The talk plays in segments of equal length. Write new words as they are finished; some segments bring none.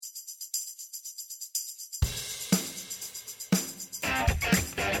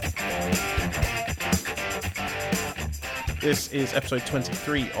This is episode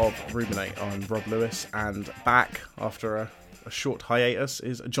 23 of Ruminate. I'm Rob Lewis, and back after a short hiatus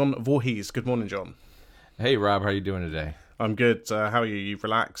is John Voorhees. Good morning, John. Hey, Rob. How are you doing today? I'm good. How are you? You've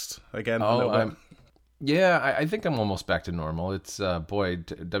relaxed again a little bit? Yeah, I think I'm almost back to normal. It's,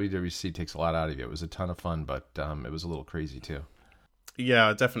 WWC takes a lot out of you. It was a ton of fun, but it was a little crazy, too.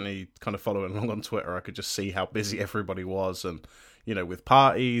 Yeah, definitely kind of following along on Twitter. I could just see how busy everybody was, and with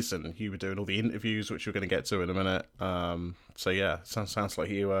parties, and you were doing all the interviews, which we're going to get to in a minute. So yeah, sounds like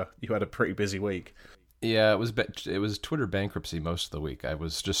you had a pretty busy week. Yeah, it was Twitter bankruptcy most of the week. I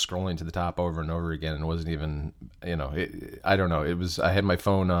was just scrolling to the top over and over again, and wasn't even, I don't know. I had my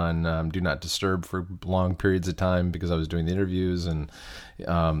phone on Do Not Disturb for long periods of time because I was doing the interviews, and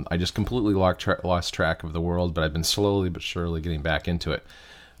I just completely lost track of the world. But I've been slowly but surely getting back into it.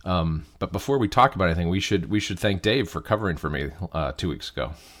 But before we talk about anything, we should thank Dave for covering for me 2 weeks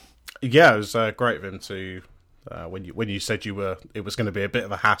ago. Yeah, it was great of him to. When you said it was going to be a bit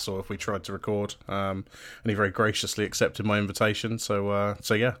of a hassle if we tried to record, and he very graciously accepted my invitation. So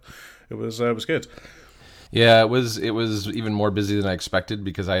yeah, it was good. Yeah, it was even more busy than I expected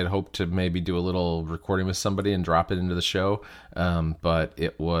because I had hoped to maybe do a little recording with somebody and drop it into the show. But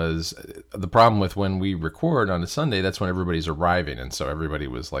it was the problem with when we record on a Sunday. That's when everybody's arriving, and so everybody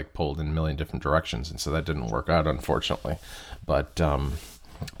was like pulled in a million different directions, and so that didn't work out, unfortunately. But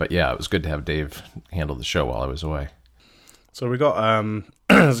yeah, it was good to have Dave handle the show while I was away. So we got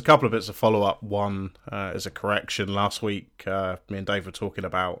there's a couple of bits of follow-up. One is a correction. Last week, me and Dave were talking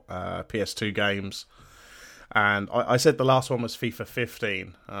about PS2 games, and I said the last one was FIFA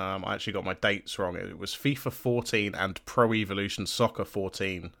 15. I actually got my dates wrong. It was FIFA 14 and Pro Evolution Soccer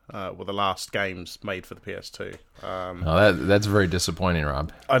 14 were the last games made for the PS2. That's very disappointing,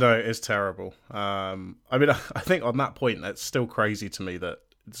 Rob. I know, it's terrible. I think on that point, that's still crazy to me that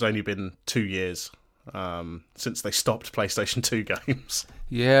it's only been 2 years since they stopped PlayStation 2 games.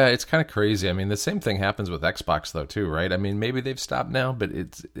 Yeah, it's kind of crazy. I mean, the same thing happens with Xbox, though, too, right? I mean, maybe they've stopped now, but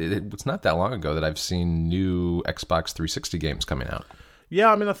it's not that long ago that I've seen new Xbox 360 games coming out.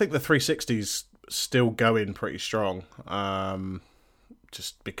 Yeah, I mean, I think the 360's still going pretty strong,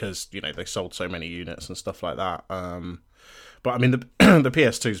 just because, they sold so many units and stuff like that. But, I mean, the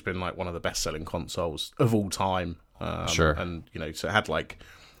PS2's been, like, one of the best-selling consoles of all time. Sure. And, so it had, like,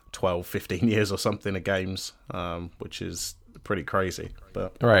 12, 15 years or something of games, which is pretty crazy.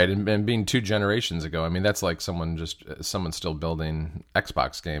 But right, and being 2 generations ago, I mean, that's like someone still building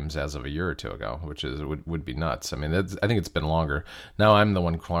Xbox games as of a year or two ago, which would be nuts. I mean, I think it's been longer. Now I'm the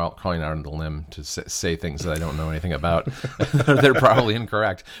one calling out on the limb to say things that I don't know anything about. They're probably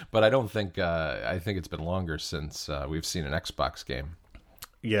incorrect, but I don't think I think it's been longer since we've seen an Xbox game.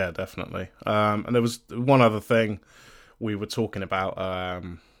 Yeah, definitely. And there was one other thing we were talking about.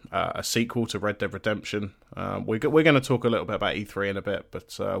 A sequel to Red Dead Redemption. We're going to talk a little bit about E3 in a bit,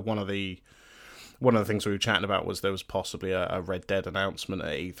 but one of the things we were chatting about was there was possibly a Red Dead announcement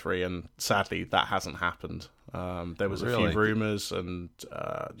at E3, and sadly that hasn't happened. There was a few rumours, and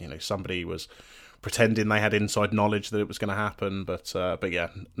somebody was pretending they had inside knowledge that it was going to happen, but yeah,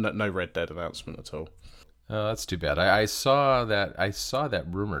 no Red Dead announcement at all. Oh, that's too bad. I saw that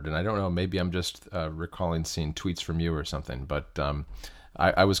rumored, and I don't know. Maybe I'm just recalling seeing tweets from you or something, but.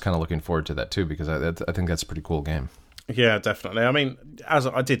 I was kind of looking forward to that too because I think that's a pretty cool game. Yeah, definitely. I mean, as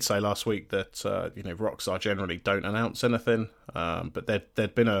I did say last week that Rockstar generally don't announce anything, but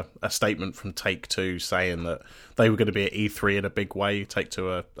there'd been a statement from Take-Two saying that they were going to be at E3 in a big way.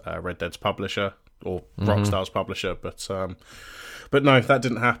 Take-Two are Red Dead's publisher or Rockstar's publisher, but no, that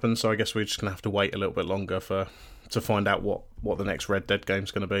didn't happen. So I guess we're just going to have to wait a little bit longer to find out what the next Red Dead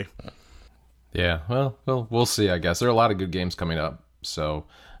game's going to be. Yeah, well, we'll see. I guess there are a lot of good games coming up. So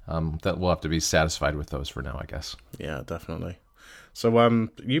that we'll have to be satisfied with those for now, I guess. Yeah, definitely. So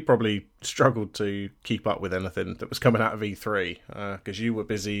you probably struggled to keep up with anything that was coming out of E3 because you were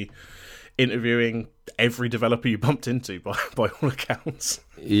busy interviewing every developer you bumped into by all accounts.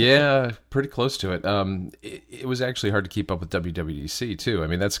 Yeah, pretty close to it. It was actually hard to keep up with WWDC too. I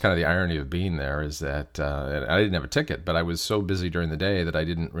mean, that's kind of the irony of being there is that I didn't have a ticket, but I was so busy during the day that I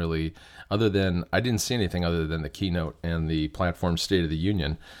didn't see anything other than the keynote and the platform State of the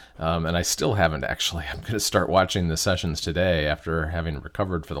Union. And I still haven't actually. I'm going to start watching the sessions today after having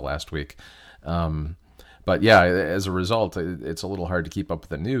recovered for the last week. But yeah, as a result, it's a little hard to keep up with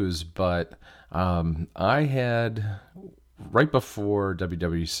the news. But I had, right before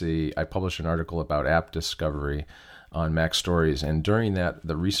WWDC, I published an article about app discovery on Mac Stories. And during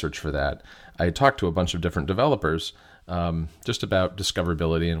the research for that, I talked to a bunch of different developers just about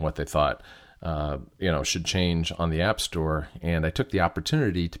discoverability and what they thought. should change on the App Store. And I took the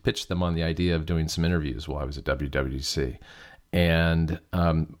opportunity to pitch them on the idea of doing some interviews while I was at WWDC. And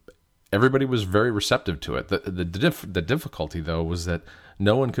everybody was very receptive to it. The difficulty, though, was that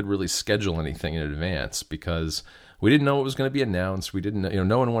no one could really schedule anything in advance because we didn't know what was going to be announced. We didn't,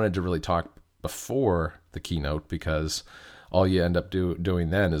 no one wanted to really talk before the keynote because all you end up doing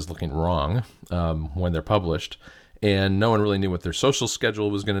then is looking wrong when they're published. And no one really knew what their social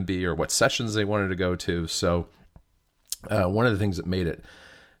schedule was going to be or what sessions they wanted to go to. So one of the things that made it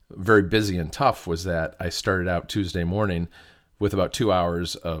very busy and tough was that I started out Tuesday morning with about 2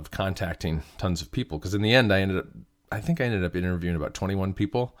 hours of contacting tons of people. Because in the end, I think I ended up interviewing about 21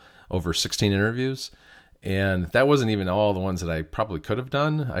 people over 16 interviews. And that wasn't even all the ones that I probably could have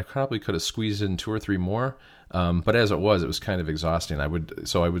done. I probably could have squeezed in 2 or 3 more. But as it was kind of exhausting. I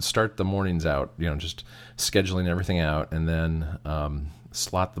would start the mornings out, just scheduling everything out and then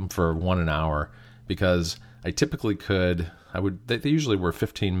slot them for 1 hour because I typically they usually were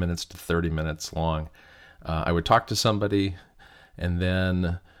 15 minutes to 30 minutes long. I would talk to somebody and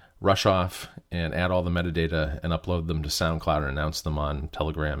then rush off and add all the metadata and upload them to SoundCloud and announce them on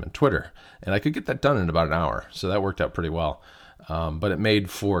Telegram and Twitter. And I could get that done in about an hour. So that worked out pretty well. But it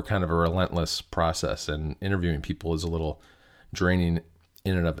made for kind of a relentless process, and interviewing people is a little draining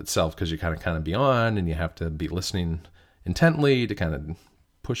in and of itself because you kind of be on and you have to be listening intently to kind of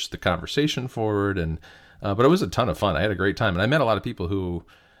push the conversation forward. And but it was a ton of fun. I had a great time, and I met a lot of people who,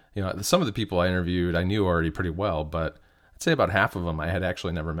 some of the people I interviewed I knew already pretty well, but I'd say about half of them I had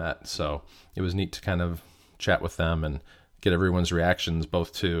actually never met. So it was neat to kind of chat with them and get everyone's reactions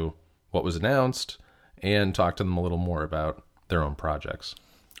both to what was announced and talk to them a little more about their own projects.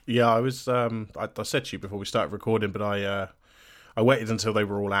 Yeah, I was. I said to you before we started recording, but I waited until they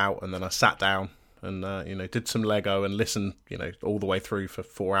were all out, and then I sat down and did some Lego and listened, all the way through for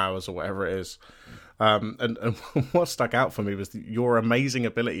 4 hours or whatever it is. And what stuck out for me was your amazing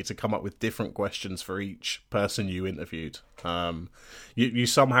ability to come up with different questions for each person you interviewed. You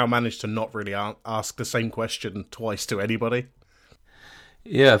somehow managed to not really ask the same question twice to anybody.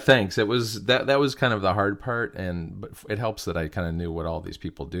 Yeah, thanks. It was that was kind of the hard part, but it helps that I kind of knew what all these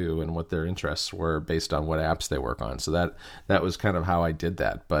people do and what their interests were based on what apps they work on. So that was kind of how I did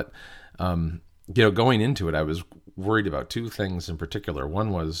that. But going into it, I was worried about 2 things in particular.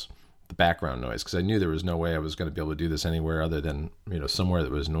 One was the background noise, because I knew there was no way I was going to be able to do this anywhere other than somewhere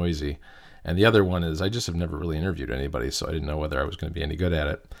that was noisy. And the other one is I just have never really interviewed anybody, so I didn't know whether I was going to be any good at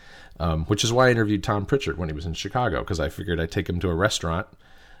it. Which is why I interviewed Tom Pritchard when he was in Chicago, because I figured I'd take him to a restaurant,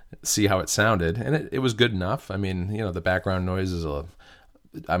 see how it sounded, and it was good enough. I mean, the background noise is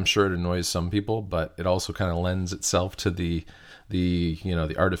I'm sure it annoys some people, but it also kind of lends itself to the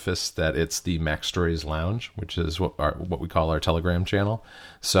artifice that it's the Mac Stories Lounge, which is what we call our Telegram channel.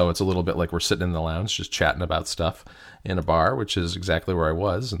 So it's a little bit like we're sitting in the lounge just chatting about stuff in a bar, which is exactly where I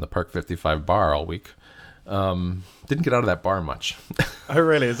was, in the Park 55 bar all week. Didn't get out of that bar much. Oh,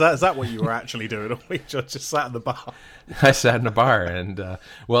 really? Is that what you were actually doing? Or you just sat in the bar? I sat in a bar, and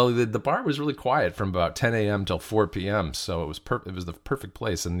the bar was really quiet from about 10 a.m. till 4 p.m. So it was the perfect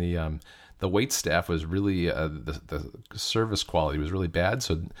place, and the wait staff was really the service quality was really bad.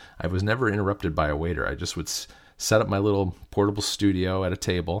 So I was never interrupted by a waiter. I just would set up my little portable studio at a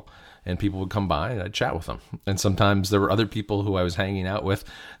table, and people would come by and I'd chat with them. And sometimes there were other people who I was hanging out with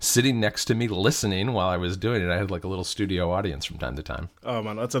sitting next to me listening while I was doing it. I had like a little studio audience from time to time. Oh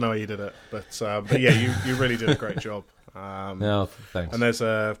man, I don't know how you did it, but yeah, you really did a great job. No, thanks. And there's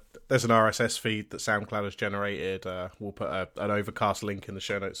an RSS feed that SoundCloud has generated. We'll put an Overcast link in the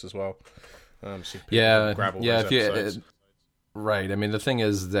show notes as well. So yeah, grab all those episodes. Right. I mean, the thing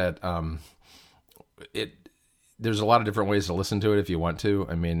is that there's a lot of different ways to listen to it if you want to.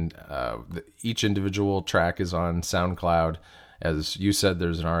 I mean, each individual track is on SoundCloud. As you said,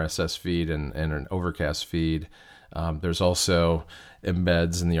 there's an RSS feed and an Overcast feed. There's also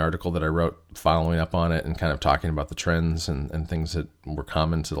embeds in the article that I wrote following up on it and kind of talking about the trends and things that were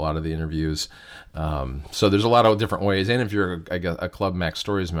common to a lot of the interviews. So there's a lot of different ways. And if you're a Club Mac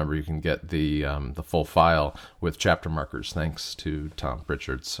Stories member, you can get the full file with chapter markers, thanks to Tom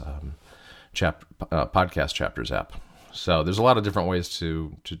Pritchard's podcast chapters app. So there's a lot of different ways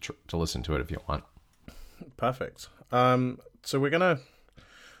to listen to it if you want. Perfect. So we're going to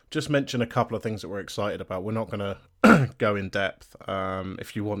just mention a couple of things that we're excited about. We're not going to go in depth.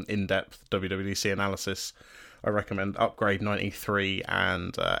 If you want in-depth WWDC analysis, I recommend Upgrade 93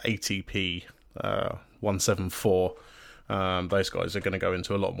 and ATP 174. Those guys are going to go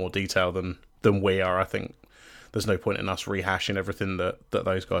into a lot more detail than we are. I think there's no point in us rehashing everything that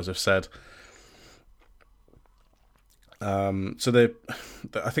those guys have said. So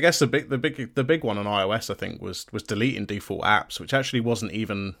I think that's the big one on iOS. I think was deleting default apps, which actually wasn't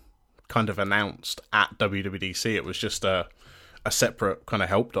even kind of announced at WWDC. It was just a separate kind of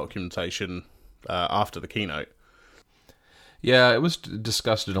help documentation after the keynote. Yeah, it was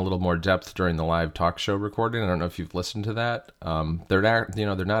discussed in a little more depth during the live talk show recording. I don't know if you've listened to that.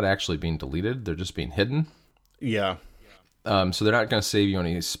 They're not actually being deleted; they're just being hidden. Yeah. So they're not going to save you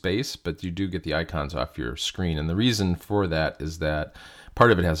any space, but you do get the icons off your screen. And the reason for that is that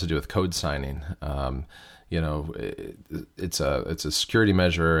part of it has to do with code signing. It's a security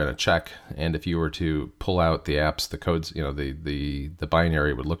measure and a check. And if you were to pull out the apps, the codes, the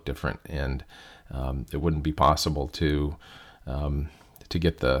binary would look different, and it wouldn't be possible to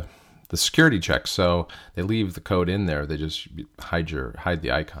get the security check. So they leave the code in there. They just hide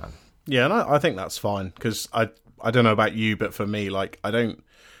the icon. Yeah, and I think that's fine, because I don't know about you, but for me, like, I'm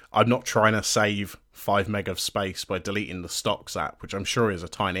not trying to save 5 meg of space by deleting the Stocks app, which I'm sure is a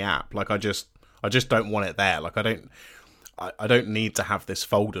tiny app. Like, I just don't want it there. Like, I don't need to have this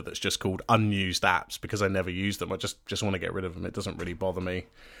folder that's just called unused apps because I never use them. I just want to get rid of them. It doesn't really bother me.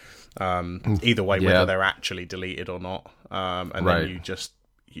 Either way, whether they're actually deleted or not. And right. Then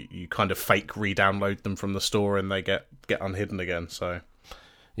you kind of fake re-download them from the store and they get unhidden again. So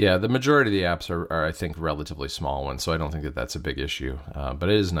yeah, the majority of the apps are I think relatively small ones, so I don't think that that's a big issue. But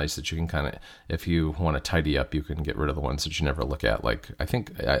it is nice that you can kind of, if you want to tidy up, you can get rid of the ones that you never look at. Like, I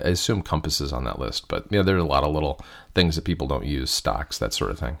assume Compass is on that list, but there are a lot of little things that people don't use, stocks, that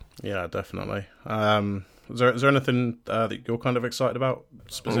sort of thing. Yeah, definitely. Is there anything that you're kind of excited about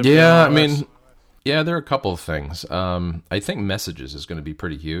specifically? Yeah, there are a couple of things. I think Messages is going to be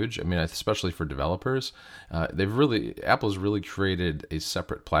pretty huge. I mean, especially for developers. Apple's really created a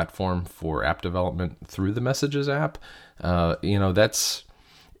separate platform for app development through the Messages app.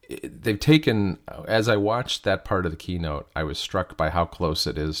 They've taken, as I watched that part of the keynote, I was struck by how close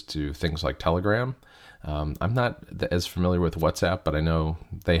it is to things like Telegram. I'm not as familiar with WhatsApp, but I know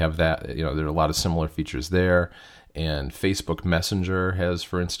they have that. There are a lot of similar features there. And Facebook Messenger has,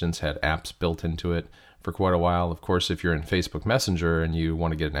 for instance, had apps built into it for quite a while. Of course, if you're in Facebook Messenger and you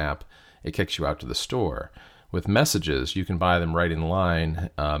want to get an app, it kicks you out to the store. With Messages, you can buy them right in line,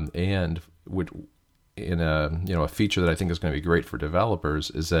 and a feature that I think is going to be great for developers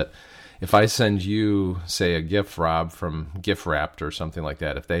is that if I send you, say, a GIF, Rob, from GIF-Wrapped or something like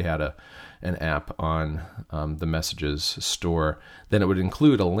that, if they had an app on the Messages store, then it would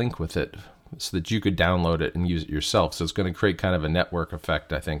include a link with it so that you could download it and use it yourself. So it's going to create kind of a network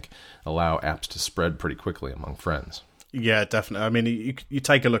effect, I think, allow apps to spread pretty quickly among friends. Yeah, definitely. I mean, you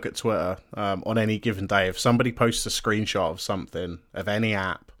take a look at Twitter on any given day. If somebody posts a screenshot of something, of any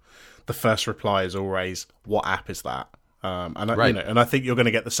app, the first reply is always, "What app is that?" Right. And I think you're going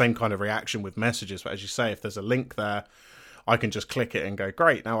to get the same kind of reaction with Messages. But as you say, if there's a link there, I can just click it and go,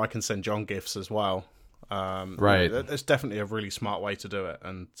 "Great, now I can send John GIFs as well." Right. It's definitely a really smart way to do it.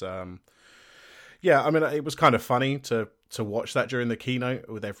 And yeah, I mean, it was kind of funny to watch that during the keynote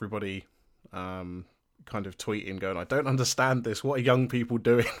with everybody kind of tweeting, going, "I don't understand this. What are young people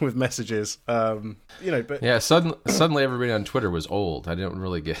doing with Messages?" But yeah, suddenly everybody on Twitter was old. I don't know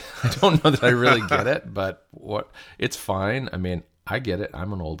that I really get it, but it's fine. I mean, I get it.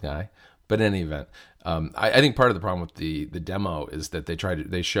 I'm an old guy. But in any event, I think part of the problem with the demo is that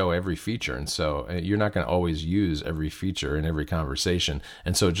they show every feature, and so you're not going to always use every feature in every conversation,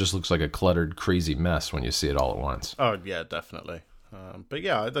 and so it just looks like a cluttered, crazy mess when you see it all at once. Oh yeah, definitely. But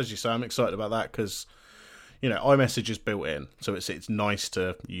yeah, as you say, I'm excited about that because iMessage is built in, so it's nice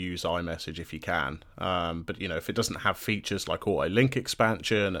to use iMessage if you can. But if it doesn't have features like auto link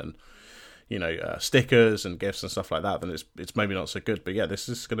expansion and stickers and GIFs and stuff like that, then it's maybe not so good. But yeah, this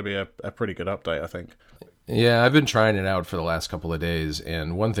is going to be a pretty good update, I think. Yeah, I've been trying it out for the last couple of days,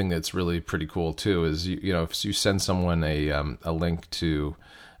 and one thing that's really pretty cool too is if you send someone a link to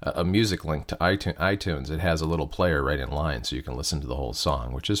a music link to iTunes, it has a little player right in line, so you can listen to the whole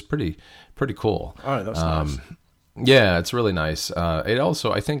song, which is pretty cool. Oh, that's nice. Yeah, it's really nice. It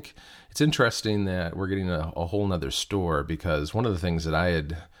also, I think, it's interesting that we're getting a whole nother store, because one of the things that I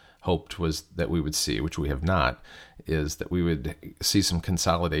had hoped was that we would see, which we have not, is that we would see some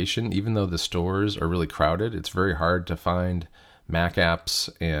consolidation. Even though the stores are really crowded, it's very hard to find Mac apps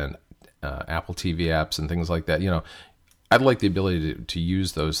and Apple TV apps and things like that. I'd like the ability to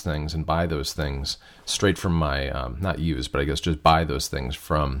use those things and buy those things straight from my, not use, but I guess just buy those things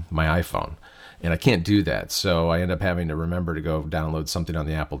from my iPhone. And I can't do that. So I end up having to remember to go download something on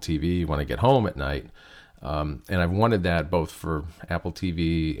the Apple TV when I get home at night. And I've wanted that both for Apple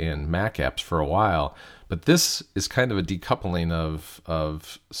TV and Mac apps for a while. But this is kind of a decoupling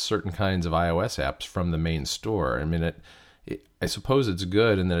of certain kinds of iOS apps from the main store. I mean, I suppose it's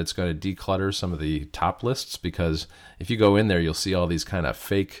good in that it's going to declutter some of the top lists, because if you go in there, you'll see all these kind of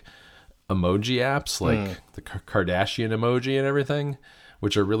fake emoji apps like the Kardashian emoji and everything,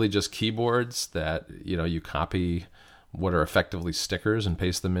 which are really just keyboards that, you copy what are effectively stickers and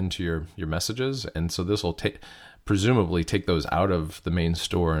paste them into your messages. And so this will presumably take those out of the main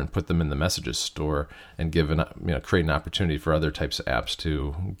store and put them in the messages store and create an opportunity for other types of apps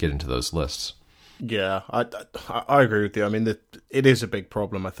to get into those lists. Yeah, I agree with you. I mean, it is a big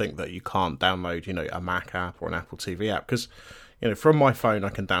problem, I think, that you can't download, a Mac app or an Apple TV app, because, from my phone I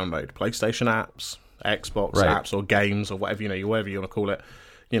can download PlayStation apps, Xbox apps, or games, or whatever, whatever you want to call it.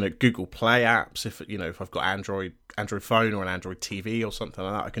 Google Play apps, if I've got Android phone or an Android TV or something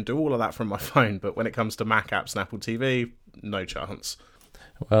like that, I can do all of that from my phone. But when it comes to Mac apps and Apple TV, no chance.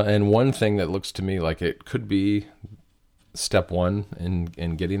 Well, and one thing that looks to me like it could be step one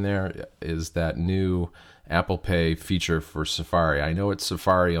in getting there is that new Apple Pay feature for Safari. I know it's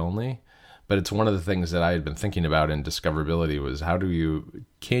Safari only, but it's one of the things that I had been thinking about in discoverability was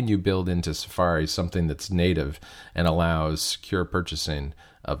can you build into Safari something that's native and allows secure purchasing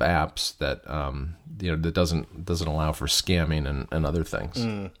of apps that that doesn't allow for scamming and other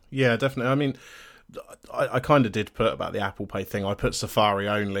things. Yeah, definitely. I mean, I kind of did put about the Apple Pay thing. I put Safari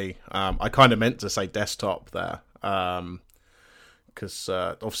only. I kind of meant to say desktop there. Because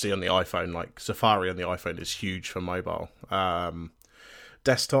obviously on the iPhone, like Safari on the iPhone is huge for mobile.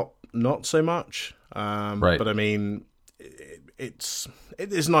 Desktop, not so much. Right. But I mean, it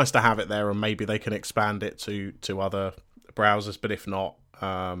is nice to have it there, and maybe they can expand it to other browsers. But if not,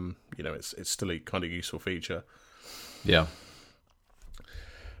 it's still a kind of useful feature. Yeah.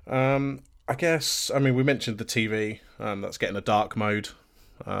 I guess, I mean, we mentioned the TV. That's getting a dark mode.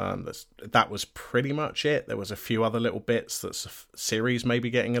 That was pretty much it. There was a few other little bits that Siri's maybe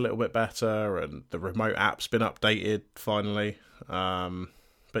getting a little bit better, and the remote app's been updated finally.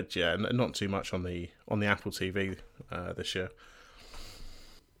 But yeah, not too much on the Apple TV this year.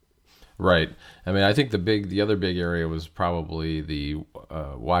 Right. I mean, I think the other big area was probably the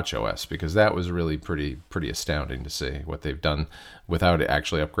watchOS, because that was really pretty astounding to see what they've done without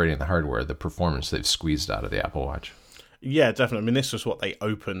actually upgrading the hardware, the performance they've squeezed out of the Apple Watch. Yeah, definitely. I mean, this was what they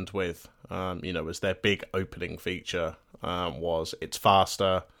opened with. Was their big opening feature. Was it's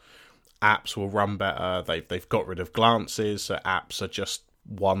faster, apps will run better. They've got rid of glances, so apps are just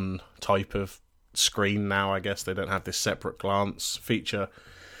one type of screen now. I guess they don't have this separate glance feature,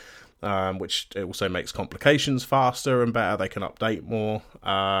 which it also makes complications faster and better. They can update more.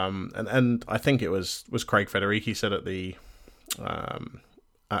 And I think it was Craig Federighi said at the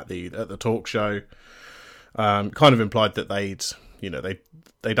talk show. Kind of implied that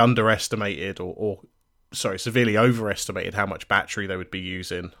they'd underestimated or severely overestimated how much battery they would be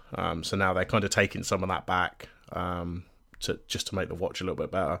using. So now they're kind of taking some of that back to make the watch a little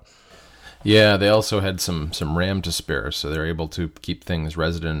bit better. Yeah, they also had some RAM to spare, so they're able to keep things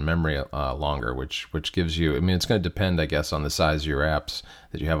resident in memory longer, which gives you. I mean, it's going to depend, I guess, on the size of your apps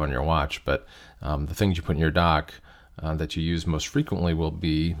that you have on your watch, but the things you put in your dock that you use most frequently will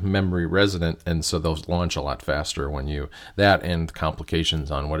be memory resident, and so they'll launch a lot faster that and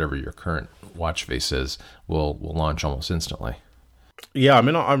complications on whatever your current watch face is will launch almost instantly. Yeah, I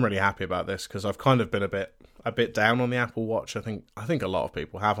mean, I'm really happy about this because I've kind of been a bit down on the Apple Watch. I think a lot of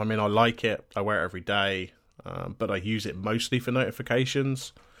people have. I mean, I like it. I wear it every day, but I use it mostly for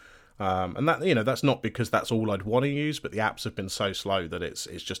notifications. And that that's not because that's all I'd want to use, but the apps have been so slow that it's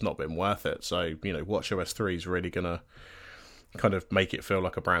just not been worth it. So watchOS 3 is really gonna kind of make it feel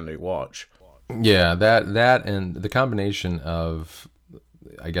like a brand new watch. Yeah, that and the combination of,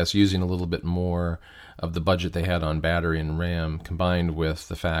 I guess, using a little bit more of the budget they had on battery and RAM, combined with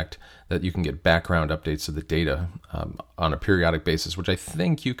the fact that you can get background updates of the data on a periodic basis, which I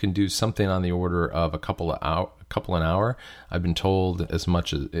think you can do something on the order of a couple an hour. I've been told as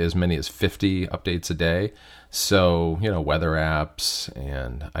many as 50 updates a day. So, weather apps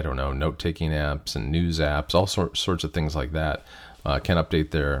and, I don't know, note-taking apps and news apps, all sorts of things like that can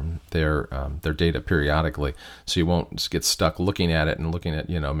update their data periodically. So you won't get stuck looking at it and looking at,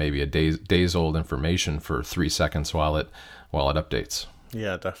 maybe a days old information for 3 seconds while it updates.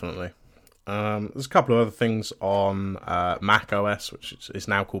 Yeah, definitely. There's a couple of other things on Mac OS, which is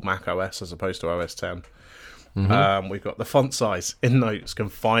now called Mac OS as opposed to OS 10. Mm-hmm. We've got the font size in Notes can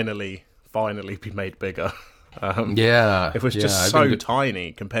finally be made bigger. It was just so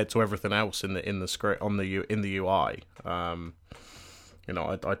tiny compared to everything else in the script in the UI.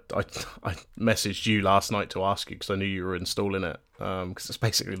 I messaged you last night to ask you because I knew you were installing it, because it's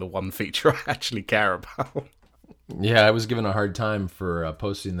basically the one feature I actually care about. Yeah, I was given a hard time for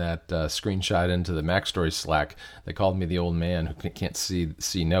posting that screenshot into the MacStory Slack. They called me the old man who can't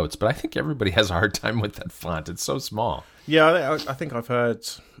see notes, but I think everybody has a hard time with that font. It's so small. Yeah, I think I've heard,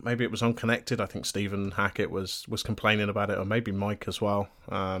 maybe it was on Connected. I think Stephen Hackett was complaining about it, or maybe Mike as well.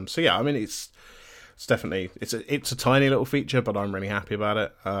 So yeah, I mean, it's definitely it's a tiny little feature, but I'm really happy about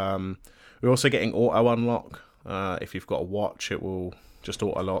it. We're also getting auto unlock. If you've got a watch, it will just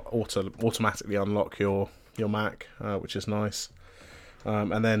automatically unlock your Mac, which is nice.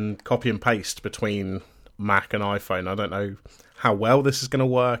 And then copy and paste between Mac and iPhone. I don't know how well this is going to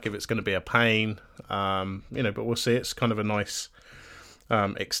work, if it's going to be a pain, but we'll see. It's kind of a nice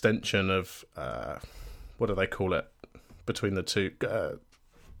extension of, what do they call it, between the two?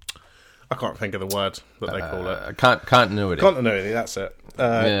 I can't think of the word that they call it. Continuity. Continuity, that's it.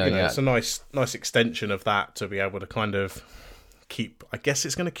 It's a nice extension of that to be able to kind of keep, I guess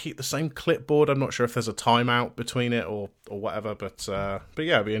it's going to keep the same clipboard. I'm not sure if there's a timeout between it or whatever, but yeah,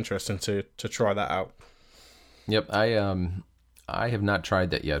 it'd be interesting to try that out. Yep, I have not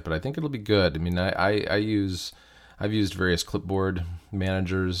tried that yet, but I think it'll be good. I mean, I've used various clipboard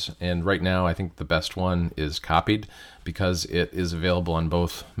managers, and right now I think the best one is Copied because it is available on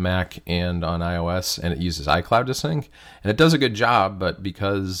both Mac and on iOS, and it uses iCloud to sync, and it does a good job. But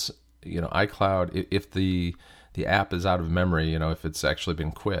because iCloud, if the app is out of memory, if it's actually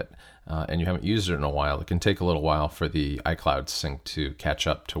been quit and you haven't used it in a while, it can take a little while for the iCloud sync to catch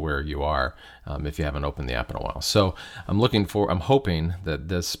up to where you are if you haven't opened the app in a while. So I'm hoping that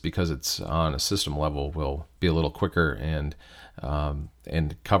this, because it's on a system level, will be a little quicker and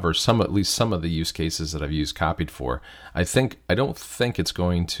cover at least some of the use cases that I've used Copied for. I don't think it's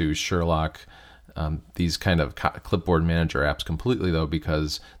going to Sherlock these kind of clipboard manager apps completely, though,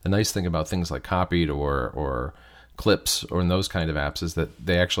 because the nice thing about things like Copied or Clips or in those kind of apps is that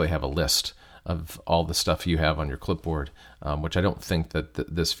they actually have a list of all the stuff you have on your clipboard, which I don't think that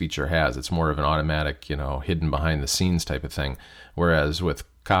this feature has. It's more of an automatic, hidden behind the scenes type of thing. Whereas with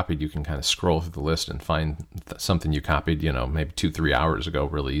Copied, you can kind of scroll through the list and find something you copied, maybe 2-3 hours ago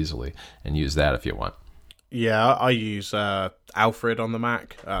really easily, and use that if you want. Yeah, I use Alfred on the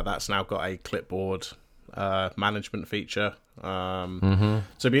Mac. That's now got a clipboard management feature. So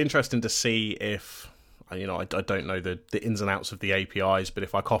it'd be interesting to see if, I don't know the ins and outs of the APIs, but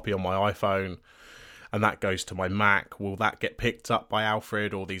if I copy on my iPhone and that goes to my Mac, will that get picked up by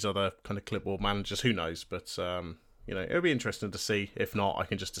Alfred or these other kind of clipboard managers? Who knows? But, it'll be interesting to see. If not, I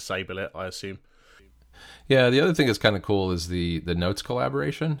can just disable it, I assume. Yeah, the other thing that's kind of cool is the notes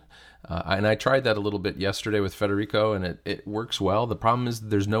collaboration. And I tried that a little bit yesterday with Federico, and it works well. The problem is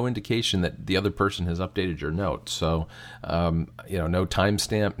there's no indication that the other person has updated your notes. So, no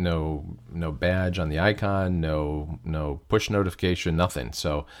timestamp, no badge on the icon, no push notification, nothing.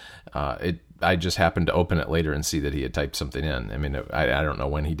 So, I just happened to open it later and see that he had typed something in. I mean, I don't know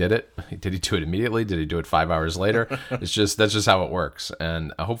when he did it. Did he do it immediately? Did he do it 5 hours later? That's just how it works.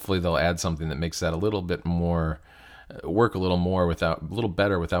 And hopefully they'll add something that makes that a little bit more, work a little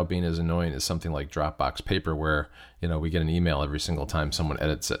better without being as annoying as something like Dropbox Paper, where, we get an email every single time someone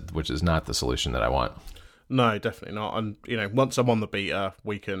edits it, which is not the solution that I want. No, definitely not. And, once I'm on the beta,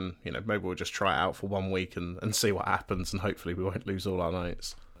 we can, maybe we'll just try it out for 1 week and see what happens, and hopefully we won't lose all our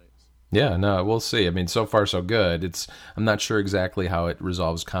notes. Yeah, no, we'll see. I mean, so far so good. I'm not sure exactly how it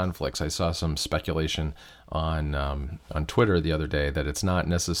resolves conflicts. I saw some speculation on Twitter the other day that it's not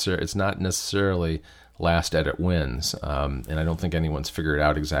necessarily last edit wins, and I don't think anyone's figured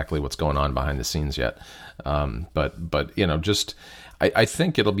out exactly what's going on behind the scenes yet. But I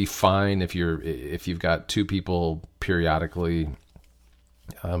think it'll be fine if you've got two people periodically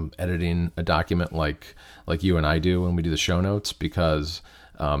editing a document like you and I do when we do the show notes, because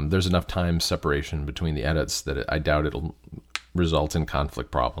there's enough time separation between the edits that I doubt it'll result in conflict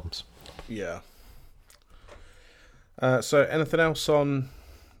problems. Yeah. So anything else on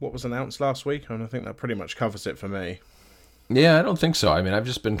what was announced last week? I think that pretty much covers it for me. Yeah, I don't think so. I mean, I've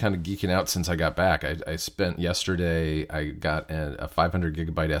just been kind of geeking out since I got back. I spent yesterday, I got a 500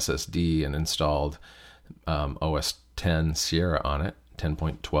 gigabyte SSD and installed OS 10 Sierra on it,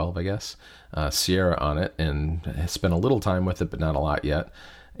 10.12, I guess. Sierra on it, and spent a little time with it, but not a lot yet,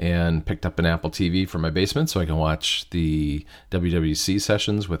 and picked up an Apple TV for my basement so I can watch the WWDC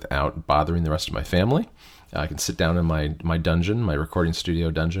sessions without bothering the rest of my family. I can sit down in my dungeon, my recording studio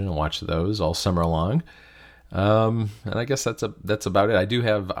dungeon, and watch those all summer long. And I guess that's about it. I do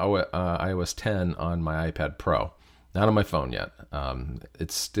have iOS 10 on my iPad Pro, not on my phone yet.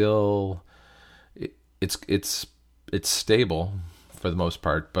 It's still it's stable for the most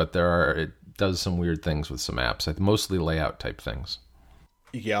part, but it does some weird things with some apps, mostly layout type things.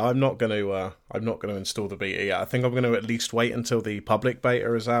 Yeah, I'm not going to install the beta yet. I think I'm going to at least wait until the public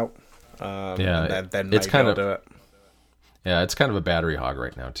beta is out. And then maybe I'll do it. Yeah, it's kind of a battery hog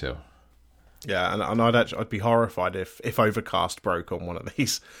right now too. Yeah, and I'd be horrified if Overcast broke on one of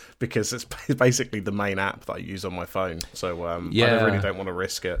these, because it's basically the main app that I use on my phone. So I really don't want to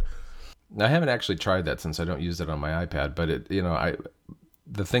risk it. I haven't actually tried that since I don't use it on my iPad, but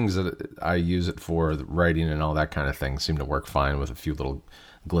the things that I use it for, writing and all that kind of thing, seem to work fine with a few little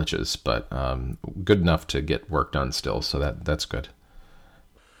glitches, but good enough to get work done still. So that's good.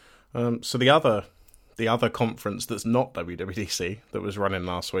 So the other conference that's not WWDC that was running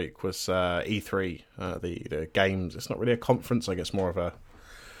last week was E3. The games. It's not really a conference. I guess more of a,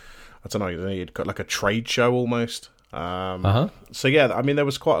 I don't know. You'd got like a trade show almost. So yeah, I mean there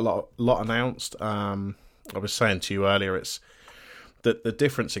was quite a lot announced. I was saying to you earlier, it's the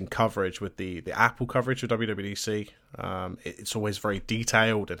difference in coverage with the Apple coverage of WWDC. It's always very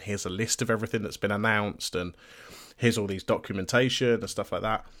detailed, and here's a list of everything that's been announced, and here's all these documentation and stuff like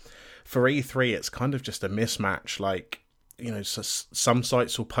that. For E3, it's kind of just a mismatch. Like, so some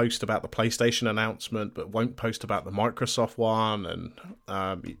sites will post about the PlayStation announcement, but won't post about the Microsoft one, and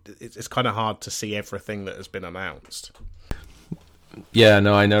it's kind of hard to see everything that has been announced. Yeah,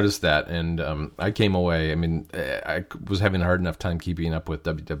 no, I noticed that, and I came away. I mean, I was having a hard enough time keeping up with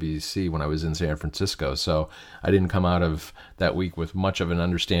WWDC when I was in San Francisco, so I didn't come out of that week with much of an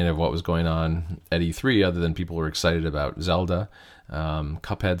understanding of what was going on at E3, other than people were excited about Zelda.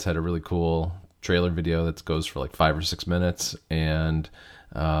 Cuphead's had a really cool trailer video that goes for like 5 or 6 minutes, and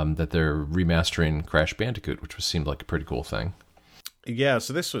that they're remastering Crash Bandicoot, which seemed like a pretty cool thing. Yeah,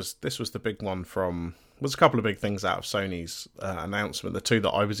 so this was the big one from. There's a couple of big things out of Sony's announcement. The two that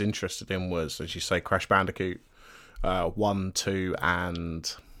I was interested in was, as you say, Crash Bandicoot 1, 2,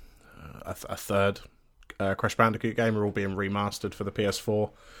 and a third Crash Bandicoot game are all being remastered for the PS4,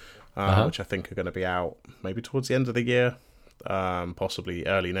 which I think are going to be out maybe towards the end of the year, possibly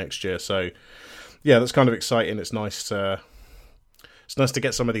early next year. So, yeah, that's kind of exciting. It's nice to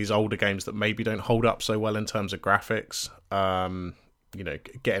get some of these older games that maybe don't hold up so well in terms of graphics.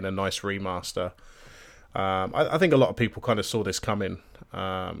 Getting a nice remaster. I think a lot of people kind of saw this coming,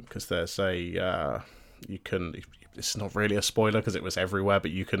 because there's it's not really a spoiler because it was everywhere,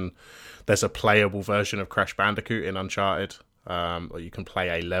 but there's a playable version of Crash Bandicoot in Uncharted, or you can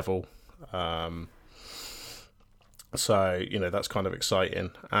play a level. So, that's kind of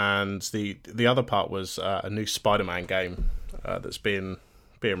exciting. And the other part was a new Spider-Man game that's being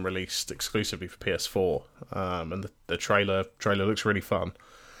released exclusively for PS4, and the trailer looks really fun.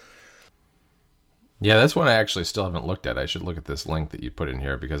 Yeah, that's one I actually still haven't looked at. I should look at this link that you put in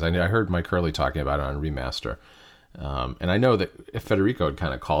here, because I heard Mike Hurley talking about it on Remaster. And I know that Federico had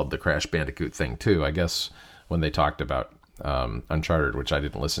kind of called the Crash Bandicoot thing too, I guess, when they talked about Uncharted, which I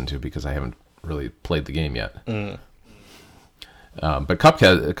didn't listen to because I haven't really played the game yet. But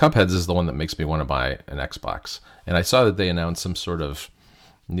Cupheads is the one that makes me want to buy an Xbox. And I saw that they announced some sort of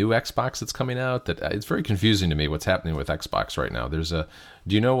new Xbox that's coming out. That it's very confusing to me what's happening with Xbox right now. Do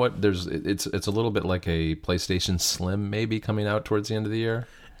you know what? It's a little bit like a PlayStation Slim maybe coming out towards the end of the year.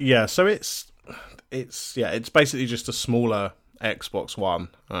 Yeah, so it's basically just a smaller Xbox One.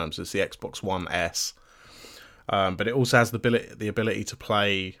 So it's the Xbox One S, but it also has the ability to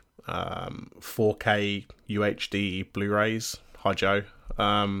play 4K UHD Blu-rays. Hi Joe,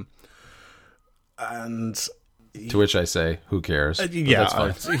 and. To which I say, who cares? Yeah,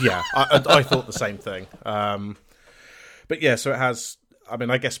 I thought the same thing. But yeah, so it has. I mean,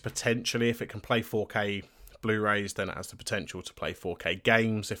 I guess potentially, if it can play 4K Blu-rays, then it has the potential to play 4K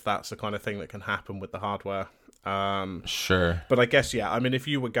games, if that's the kind of thing that can happen with the hardware. Sure. But I guess, yeah. I mean, if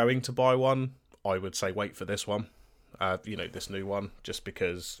you were going to buy one, I would say wait for this one. This new one, just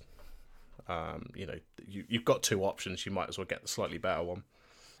because. You've got two options. You might as well get the slightly better one.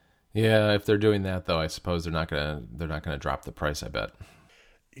 Yeah, if they're doing that though, I suppose they're not gonna drop the price, I bet.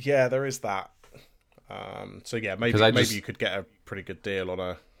 Yeah, there is that. So yeah, maybe you could get a pretty good deal on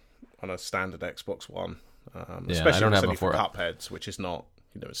a standard Xbox One. Especially I don't have for Cupheads, which is not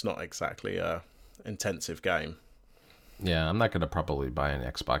it's not exactly a intensive game. Yeah, I'm not gonna probably buy an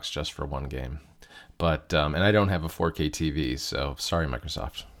Xbox just for one game, but and I don't have a 4K TV, so sorry,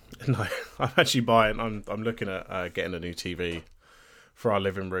 Microsoft. No, I'm actually buying. I'm looking at getting a new TV for our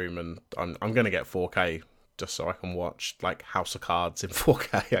living room, and I'm going to get 4K just so I can watch like House of Cards in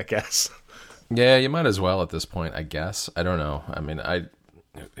 4K, I guess. Yeah, you might as well at this point, I guess. I don't know. I mean,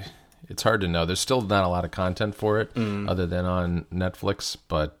 it's hard to know. There's still not a lot of content for it other than on Netflix,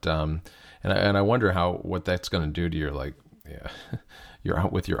 but and I wonder what that's going to do to your yeah, you're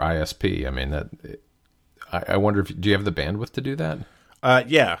out with your ISP. I mean, I wonder if do you have the bandwidth to do that?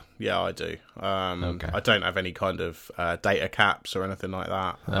 Yeah, I do. Okay. I don't have any kind of data caps or anything like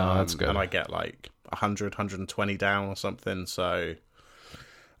that. Oh, that's good. And I get like 100, 120 down or something. So,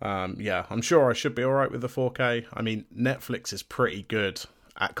 yeah, I'm sure I should be all right with the 4K. I mean, Netflix is pretty good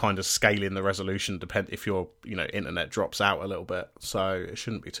at kind of scaling the resolution if your internet drops out a little bit. So it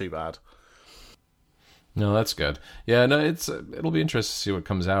shouldn't be too bad. No, that's good. Yeah, no, it'll be interesting to see what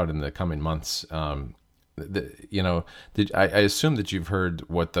comes out in the coming months. I assume that you've heard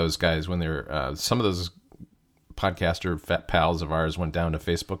what those guys, when they're some of those podcaster pals of ours went down to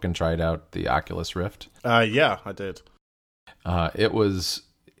Facebook and tried out the Oculus Rift. Yeah, I did.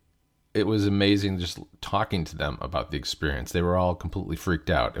 It was amazing just talking to them about the experience. They were all completely freaked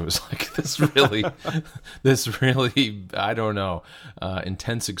out. It was like this really, I don't know,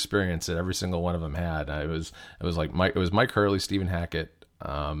 intense experience that every single one of them had. It was Mike Hurley, Stephen Hackett,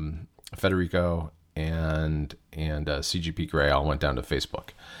 Federico, and CGP Grey all went down to Facebook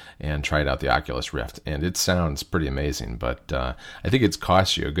and tried out the Oculus Rift, and it sounds pretty amazing. But I think it's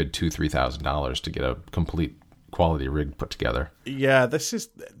cost you a good $2,000-$3,000 to get a complete quality rig put together. Yeah, this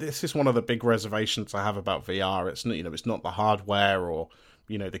is one of the big reservations I have about VR. It's it's not the hardware or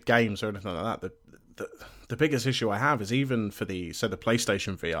the games or anything like that. The biggest issue I have is even for the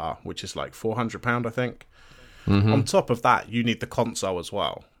PlayStation VR, which is like £400, I think. Mm-hmm. On top of that, you need the console as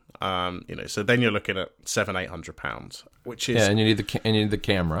well. So then you're looking at £700-800, which is and you need the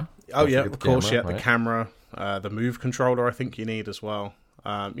camera. Oh yeah, of course, right? The camera, the Move controller. I think you need as well.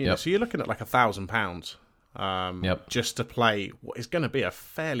 So you're looking at like £1,000. Just to play what is going to be a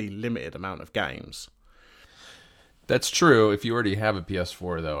fairly limited amount of games. That's true. If you already have a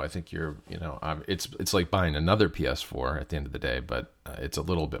PS4, though, I think you're, it's like buying another PS4 at the end of the day, but it's a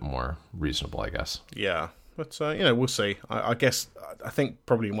little bit more reasonable, I guess. Yeah, but we'll see. I guess I think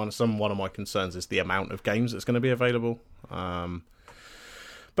probably one of my concerns is the amount of games that's going to be available.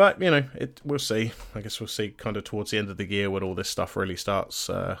 But we'll see. I guess we'll see kind of towards the end of the year when all this stuff really starts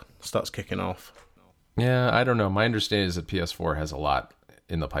kicking off. Yeah, I don't know. My understanding is that PS4 has a lot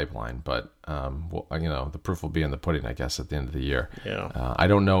in the pipeline, but the proof will be in the pudding, I guess, at the end of the year. Yeah. I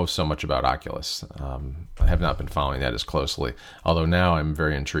don't know so much about Oculus. I have not been following that as closely, although now I'm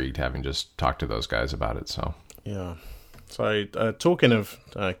very intrigued, having just talked to those guys about it. So yeah. So talking of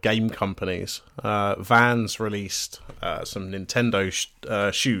game companies, Vans released some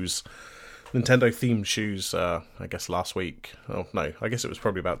Nintendo shoes. Nintendo-themed shoes, I guess last week. Oh, no, I guess it was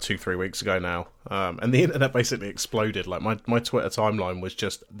probably about 2-3 weeks ago now. And the internet basically exploded. Like, my Twitter timeline was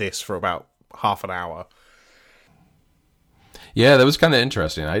just this for about half an hour. Yeah, that was kind of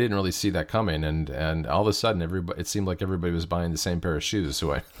interesting. I didn't really see that coming. And all of a sudden, it seemed like everybody was buying the same pair of shoes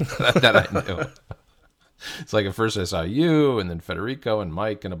that I knew. It's like at first I saw you, and then Federico and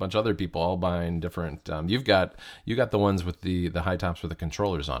Mike and a bunch of other people all buying different. You got the ones with the high tops with the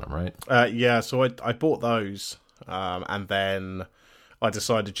controllers on them, right? Yeah. So I bought those, and then I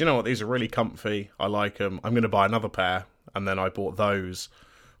decided, these are really comfy. I like them. I'm going to buy another pair, and then I bought those.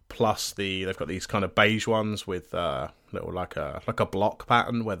 Plus they've got these kind of beige ones with little like a block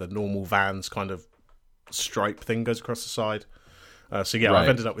pattern where the normal Vans kind of stripe thing goes across the side. So yeah, right. I've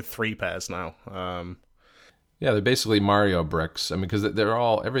ended up with 3 pairs now. Yeah, they're basically Mario bricks. I mean, because they're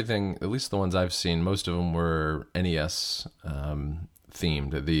all everything. At least the ones I've seen, most of them were NES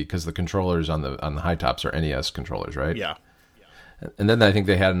themed. Because the controllers on the high tops are NES controllers, right? Yeah. And then I think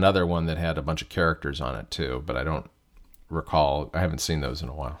they had another one that had a bunch of characters on it too, but I don't recall. I haven't seen those in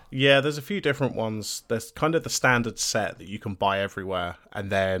a while. Yeah, there's a few different ones. There's kind of the standard set that you can buy everywhere,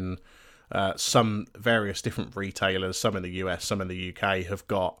 and then some various different retailers, some in the US, some in the UK, have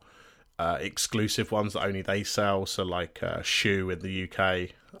got exclusive ones that only they sell. So like Shoe in the UK,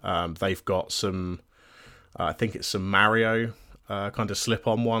 they've got some, I think it's some Mario kind of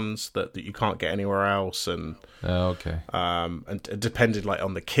slip-on ones that you can't get anywhere else. And okay. And depending like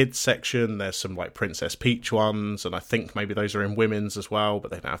on the kids section, there's some like Princess Peach ones, and I think maybe those are in women's as well,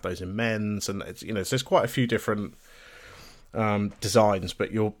 but they don't have those in men's. And it's, so there's quite a few different designs,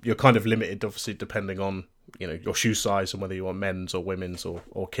 but you're kind of limited, obviously, depending on your shoe size and whether you want men's or women's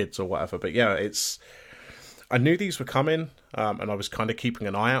or kids or whatever. But yeah, I knew these were coming, and I was kind of keeping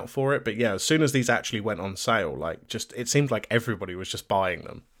an eye out for it. But yeah, as soon as these actually went on sale, it seemed like everybody was just buying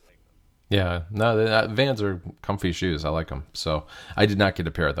them. Yeah, no, Vans are comfy shoes. I like them. So I did not get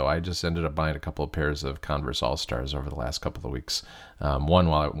a pair though. I just ended up buying a couple of pairs of Converse All Stars over the last couple of weeks.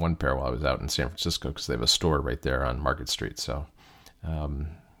 One pair while I was out in San Francisco because they have a store right there on Market Street. So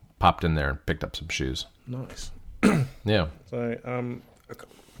popped in there and picked up some shoes. Nice. Yeah. So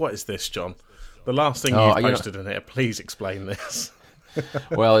what is this, John? The last thing you posted in here, please explain this.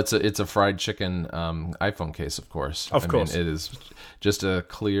 Well, it's a fried chicken iPhone case, of course. Of course. It is just a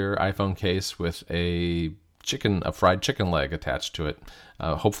clear iPhone case with a fried chicken leg attached to it.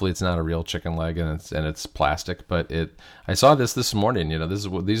 Hopefully, it's not a real chicken leg and it's plastic. But I saw this morning. These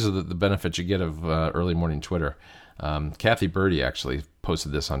are the benefits you get of early morning Twitter. Kathy Birdie actually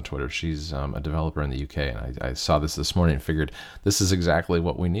posted this on Twitter. She's a developer in the UK, and I saw this morning and figured this is exactly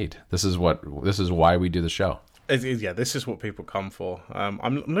what we need. This is why we do the show. Yeah, this is what people come for.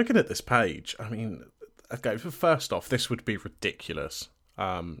 I'm looking at this page. I mean, okay, first off, this would be ridiculous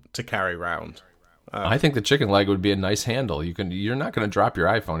to carry around. I think the chicken leg would be a nice handle. You're not going to drop your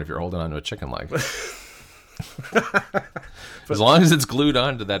iPhone if you're holding onto a chicken leg. As long as it's glued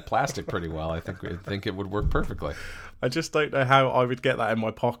onto that plastic pretty well, I think it would work perfectly. I just don't know how I would get that in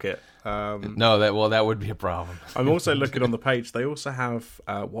my pocket. No, that would be a problem. I'm also looking on the page. They also have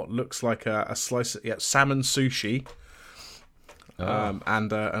what looks like a slice of salmon sushi,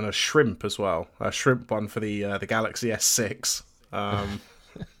 and a shrimp as well. A shrimp one for the Galaxy S6.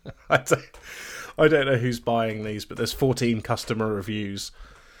 I don't know who's buying these, but there's 14 customer reviews.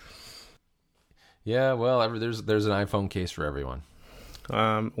 Yeah, well, there's an iPhone case for everyone.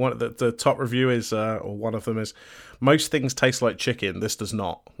 One of the top review is, or one of them is, most things taste like chicken. This does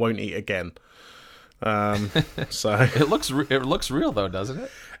not. Won't eat again. So it looks real though, doesn't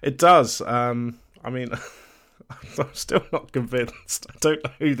it? It does. I mean, I'm still not convinced. I don't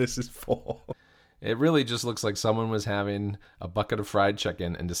know who this is for. It really just looks like someone was having a bucket of fried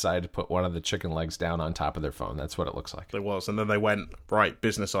chicken and decided to put one of the chicken legs down on top of their phone. That's what it looks like. It was, and then they went, right,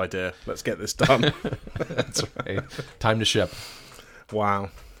 business idea. Let's get this done. That's right. Time to ship. Wow.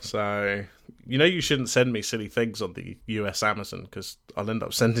 So, you shouldn't send me silly things on the US Amazon because I'll end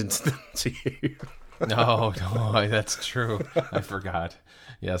up sending them to you. No, that's true. I forgot.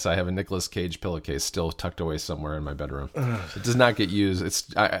 Yes, I have a Nicolas Cage pillowcase still tucked away somewhere in my bedroom. It does not get used.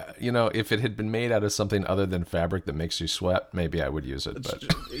 If it had been made out of something other than fabric that makes you sweat, maybe I would use it. But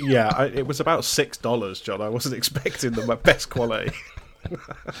yeah, it was about $6, John. I wasn't expecting the best quality.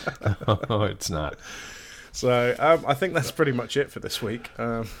 Oh, it's not. So I think that's pretty much it for this week.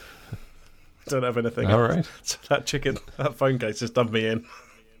 Don't have anything All else. right. So that phone case has done me in.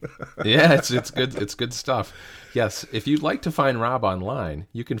 Yeah, it's good. It's good stuff. Yes, if you'd like to find Rob online,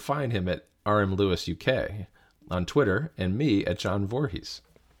 you can find him at RM Lewis UK on Twitter and me at John Voorhees.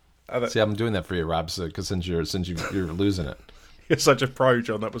 See, I'm doing that for you, Rob, because since you're losing it. You're such a pro,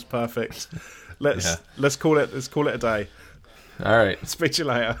 John. That was perfect. Let's call it a day. All right. Speak to you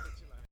later.